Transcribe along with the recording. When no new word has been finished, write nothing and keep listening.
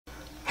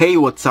Hey,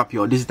 what's up,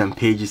 y'all? This is Dan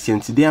Pages here,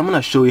 and today I'm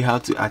gonna show you how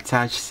to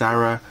attach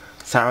Sarah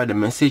the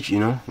message, you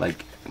know,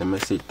 like the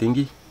message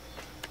thingy,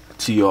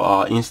 to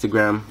your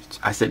Instagram.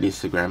 I said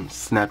Instagram,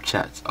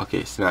 Snapchat.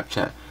 Okay,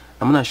 Snapchat.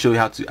 I'm gonna show you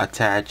how to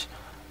attach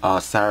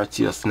Sarah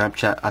to your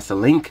Snapchat as a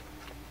link.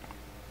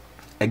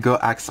 A girl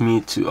asked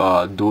me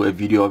to do a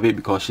video of it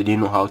because she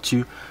didn't know how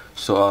to.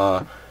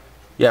 So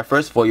yeah,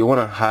 first of all, you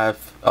wanna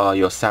have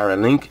your Sarah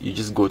link. You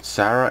just go to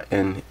Sarah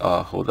and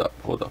hold up.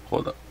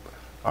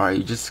 Alright,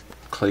 you just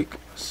click,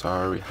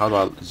 sorry, how do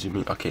I zoom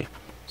in? Okay,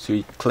 so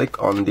you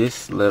click on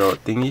this little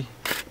thingy.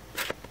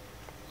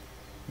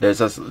 There's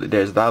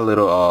that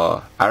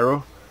little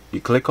arrow.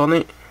 You click on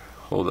it.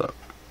 Hold up.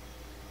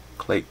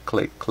 Click.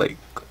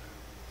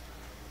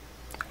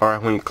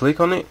 Alright, when you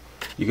click on it,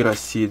 you're gonna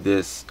see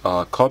this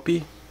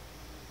copy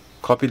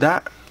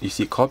that. You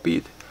see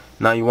copied.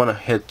 Now you wanna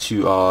head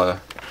to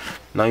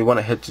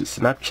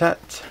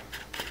Snapchat.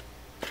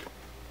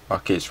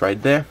 Okay, it's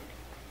right there.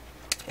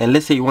 And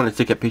let's say you want to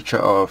take a picture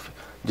of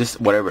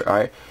just whatever.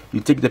 Alright, you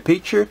take the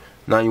picture.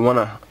 Now you want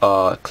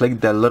to click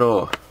that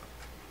little,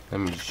 let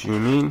me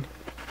zoom in.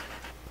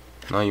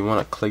 Now you want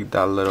to click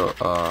that little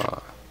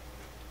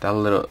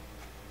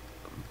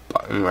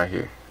button right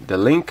here, the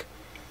link,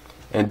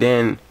 and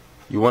then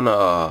you want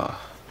to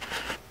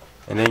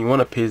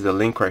paste the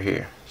link right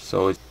here.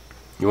 So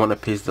you want to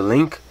paste the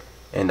link,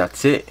 and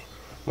that's it.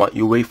 What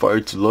you wait for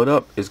it to load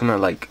up. It's gonna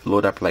like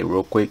load up like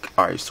real quick.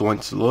 Alright, so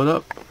once it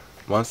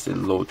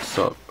loads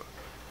up,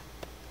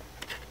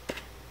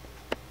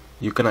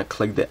 you're gonna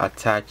click the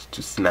attach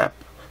to snap,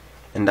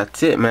 and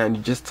that's it, man.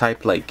 You just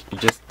type, like, you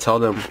just tell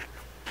them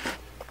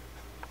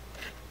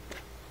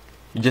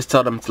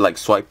to like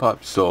swipe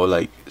up. So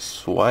like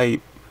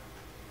swipe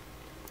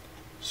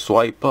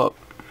up,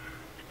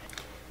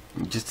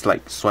 you just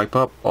like swipe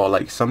up or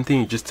like something.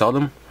 You just tell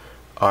them.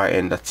 Alright,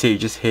 and that's it. You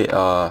just hit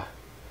and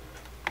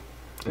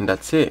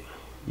that's it.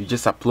 You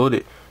just upload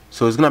it.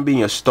 So it's gonna be in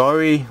your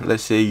story.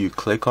 Let's say you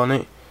click on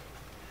it,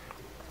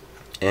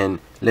 and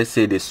let's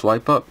say they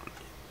swipe up.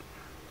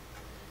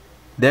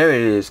 There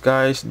it is,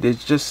 guys. They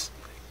just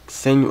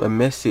send you a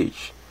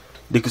message.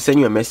 They could send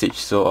you a message.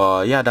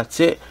 So yeah, that's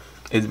it.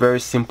 It's very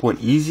simple and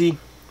easy.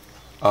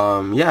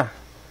 Yeah,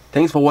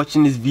 thanks for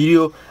watching this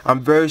video.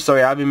 I'm very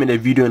sorry I haven't made a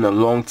video in a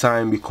long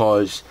time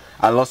because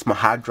I lost my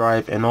hard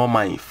drive and all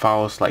my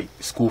files, like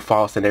school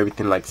files and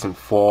everything, like Sim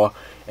 4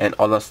 and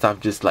other stuff,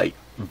 just like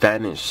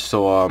vanished.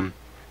 So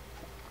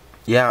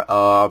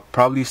yeah,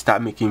 probably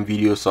start making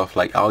videos of,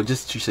 like, I'll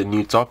just choose a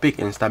new topic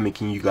and start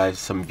making you guys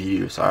some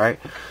videos. Alright,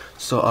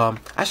 so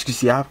as you can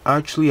see, I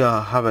actually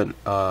have an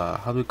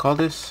how do we call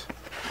this,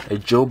 a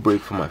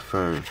jailbreak for my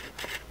phone.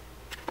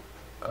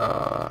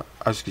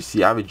 As you can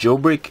see, I have a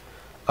jailbreak.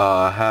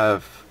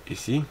 You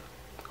see,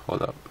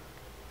 hold up,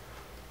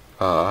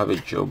 I have a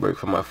jailbreak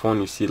for my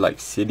phone. You see, like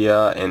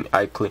Cydia and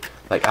iCloud,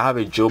 like I have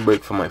a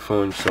jailbreak for my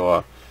phone.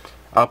 So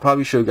I'll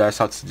probably show you guys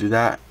how to do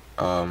that.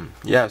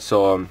 Yeah,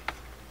 so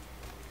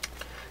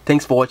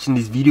thanks for watching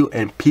this video,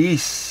 and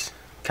peace.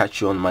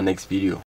 Catch you on my next video.